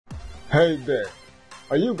Hey there,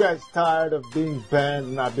 are you guys tired of being banned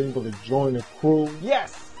and not being able to join a crew?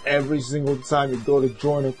 Yes! Every single time you go to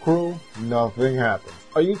join a crew, nothing happens.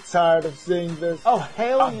 Are you tired of seeing this? Oh,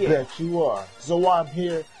 hell yeah! I bet you are. So I'm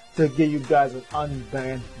here to give you guys an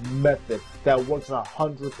unbanned method that works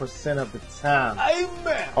 100% of the time.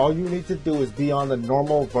 Amen! All you need to do is be on the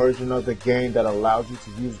normal version of the game that allows you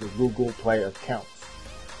to use the Google Play account.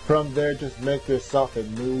 From there, just make yourself a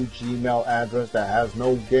new Gmail address that has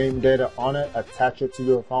no game data on it, attach it to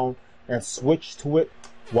your phone, and switch to it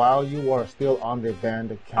while you are still on the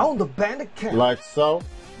banned account. On the banned account? Like so.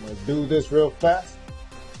 I'm going to do this real fast.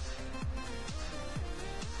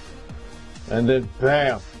 And then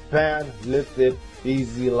bam, ban lifted,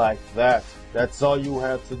 easy like that. That's all you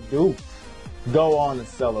have to do. Go on and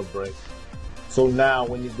celebrate. So now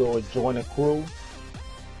when you go and join a crew,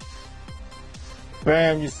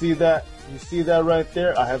 bam, you see that? You see that right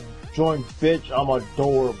there? I have joined, bitch. I'm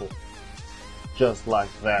adorable. Just like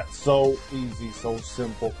that. So easy, so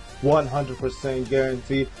simple. 100%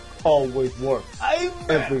 guaranteed. Always works. Amen.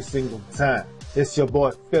 Every single time. It's your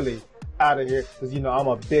boy Philly out of here. Because, you know, I'm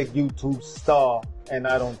a big YouTube star and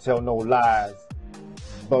I don't tell no lies.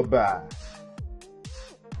 Bye-bye.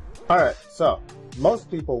 Alright, so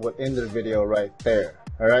most people would end the video right there.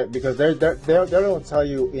 Alright, because they don't tell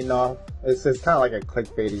you enough. It's kind of like a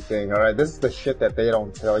clickbaity thing, alright? This is the shit that they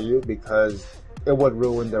don't tell you because it would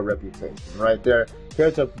ruin their reputation, right? They're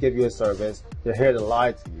here to give you a service. They're here to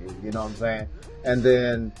lie to you, you know what I'm saying? And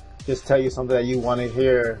then just tell you something that you want to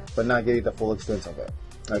hear, but not give you the full extent of it.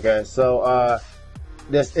 Okay, so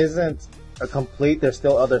this isn't a complete, there's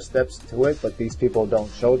still other steps to it, but these people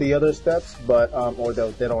don't show the other steps, but or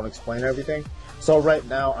they don't explain everything. So right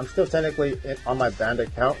now, I'm still technically on my banned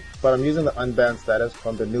account, but I'm using the unbanned status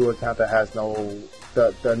from the new account that has no,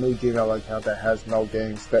 the new Gmail account that has no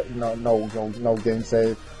game no game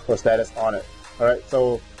save or status on it. All right.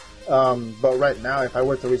 So, but right now, if I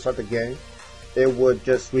were to restart the game, it would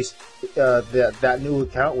just that new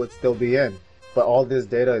account would still be in, but all this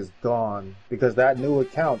data is gone because that new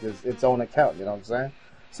account is its own account. You know what I'm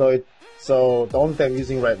saying? So the only thing I'm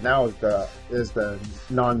using right now is the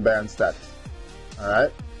non-banned status.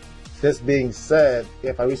 Alright, this being said,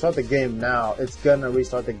 if I restart the game now, it's gonna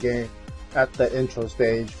restart the game at the intro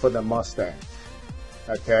stage for the Mustang.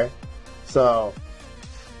 Okay, so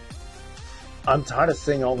I'm tired of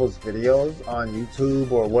seeing all those videos on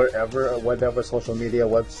YouTube or wherever, or whatever social media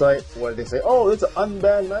website where they say, oh, it's an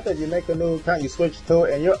unbanned method. You make a new account, you switch to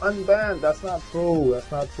it, and you're unbanned. That's not true.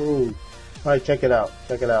 That's not true. Alright, check it out.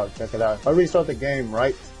 Check it out. Check it out. If I restart the game,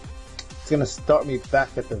 right, it's gonna start me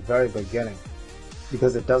back at the very beginning,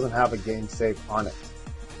 because it doesn't have a game save on it.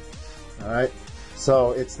 Alright?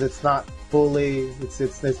 So it's not fully,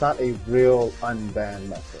 it's not a real unbanned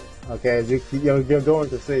method. Okay, as you're going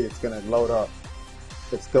to see, it's gonna load up.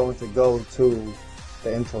 It's going to go to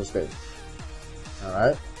the intro stage.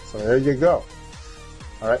 Alright? So there you go.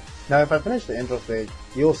 Alright? Now if I finish the intro stage,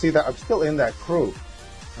 you'll see that I'm still in that crew.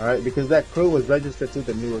 Alright? Because that crew was registered to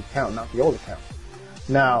the new account, not the old account.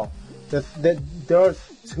 Now, there are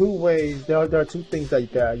two ways, there are two things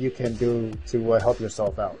that you can do to help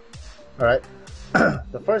yourself out. Alright?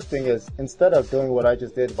 The first thing is, instead of doing what I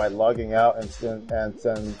just did by logging out and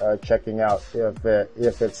checking out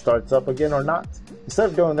if it starts up again or not, instead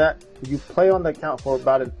of doing that, you play on the account for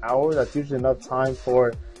about an hour. That's usually enough time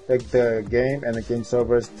for the game and the game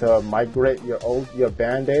servers to migrate your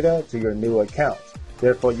banned data to your new account.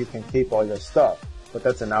 Therefore, you can keep all your stuff. But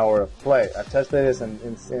that's an hour of play. I tested this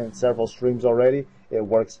in several streams already. It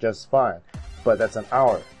works just fine. But that's an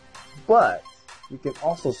hour. But you can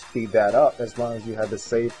also speed that up as long as you have the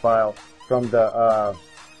save file from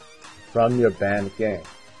your banned game.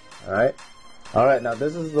 Alright? Alright, now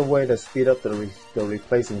this is the way to speed up the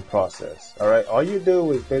replacing process. Alright, all you do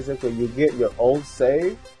is basically you get your old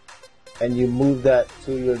save and you move that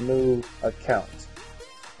to your new account.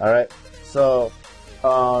 Alright? So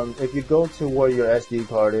if you go to where your SD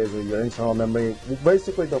card is or your internal memory,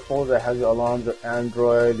 basically the folder that has your alarms, your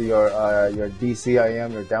Android, your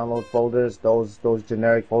DCIM, your download folders, those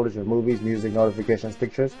generic folders, your movies, music, notifications,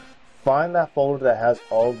 pictures, find that folder that has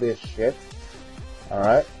all this shit.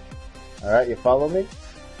 Alright, you follow me?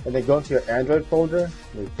 And then go into your Android folder,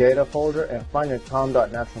 your data folder, and find your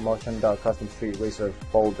com.naturalmotion.customstreetracer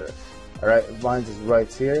folder. Alright, mine is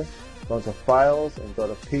right here. Go into files and go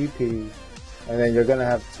to PP. And then you're gonna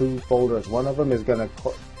have two folders. One of them is going to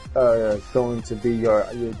be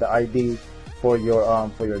the ID for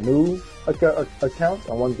your new account,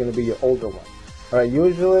 and one's going to be your older one. All right.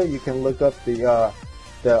 Usually, you can look up the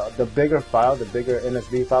bigger file. The bigger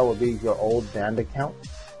NSB file will be your old banned account.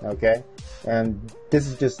 Okay. And this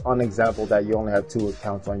is just an example that you only have 2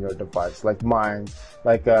 accounts on your device, like mine.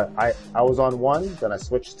 Like I was on one, then I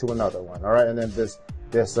switched to another one. All right, and then this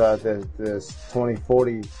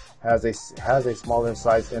 2040 has a smaller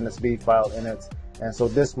size NSB file in it, and so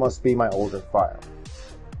this must be my older file.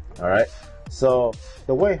 All right. So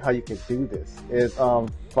the way how you could do this is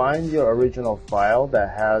find your original file that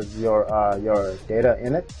has your data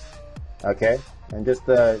in it, okay, and just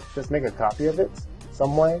make a copy of it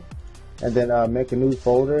some way, and then make a new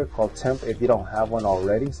folder called temp if you don't have one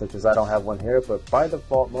already, such as I don't have one here, but by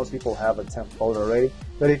default most people have a temp folder already.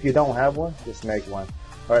 But if you don't have one, just make one.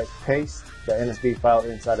 All right, paste the NSB file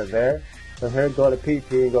inside of there. From here, go to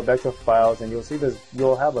PP, go back to files, and you'll see this.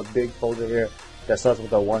 You'll have a big folder here that starts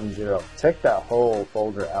with a 10. Take that whole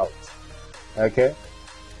folder out. Okay.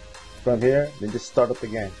 From here, then just start up the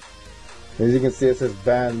game. As you can see, it says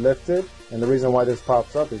ban lifted, and the reason why this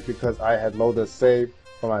pops up is because I had loaded save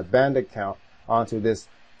from my banned account onto this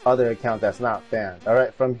other account that's not banned. All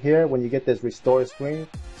right. From here, when you get this restore screen,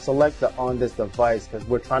 select the on this device because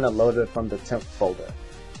we're trying to load it from the temp folder.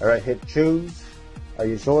 All right. Hit choose. Are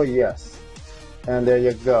you sure? Yes. And there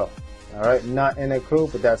you go. All right, not in a crew,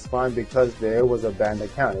 but that's fine because there was a banned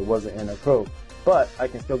account. It wasn't in a crew, but I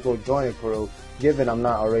can still go join a crew given I'm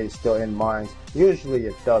not already still in mine. Usually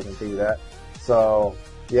it doesn't do that. So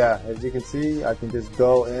yeah, as you can see, I can just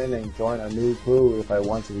go in and join a new crew if I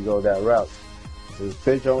wanted to go that route. This is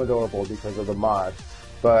bitch adorable because of the mod.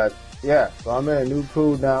 But yeah, so I'm in a new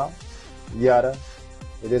crew now. Yada.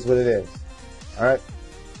 It is what it is. All right.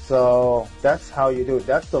 So that's how you do it.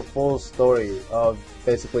 That's the full story of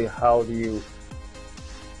basically how do you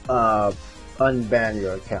unban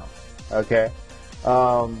your account. Okay.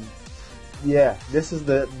 Yeah, this is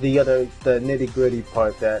the nitty-gritty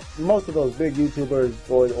part that most of those big YouTubers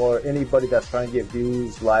or anybody that's trying to get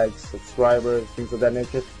views, likes, subscribers, things of that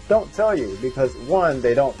nature don't tell you, because one,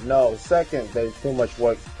 they don't know. Second, there's too much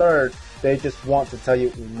work. Third, they just want to tell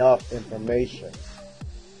you enough information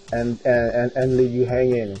and leave you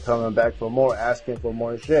hanging and coming back for more, asking for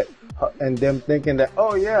more shit, and them thinking that,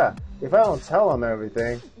 oh yeah, if I don't tell them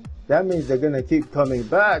everything, that means they're gonna keep coming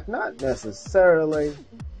back. Not necessarily.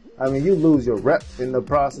 I mean, you lose your rep in the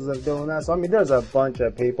process of doing that. So I mean, there's a bunch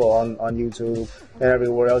of people on YouTube and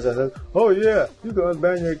everywhere else that says, oh yeah, you can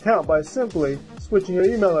unban your account by simply switching your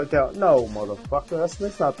email account. No, motherfucker,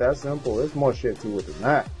 it's not that simple. There's more shit to it than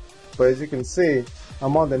that. But as you can see,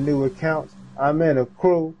 I'm on the new account. I'm in a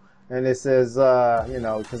crew, and it says, you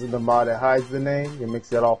know, because of the mod, it hides the name. It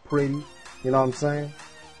makes it all pretty. You know what I'm saying?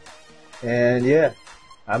 And yeah,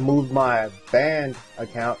 I moved my banned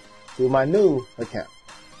account to my new account.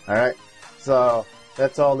 Alright, so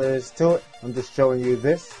that's all there is to it. I'm just showing you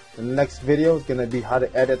this. The next video is going to be how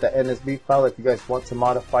to edit the NSB file if you guys want to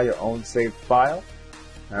modify your own saved file.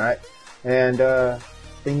 Alright, and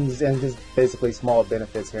things, and just basically small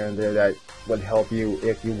benefits here and there that would help you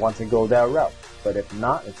if you want to go that route. But if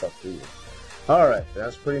not, it's up to you. Alright,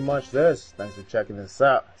 that's pretty much this. Thanks for checking this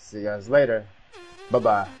out. See you guys later.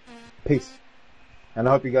 Bye-bye. Peace. And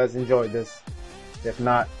I hope you guys enjoyed this. If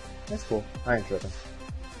not, it's cool. I ain't tripping.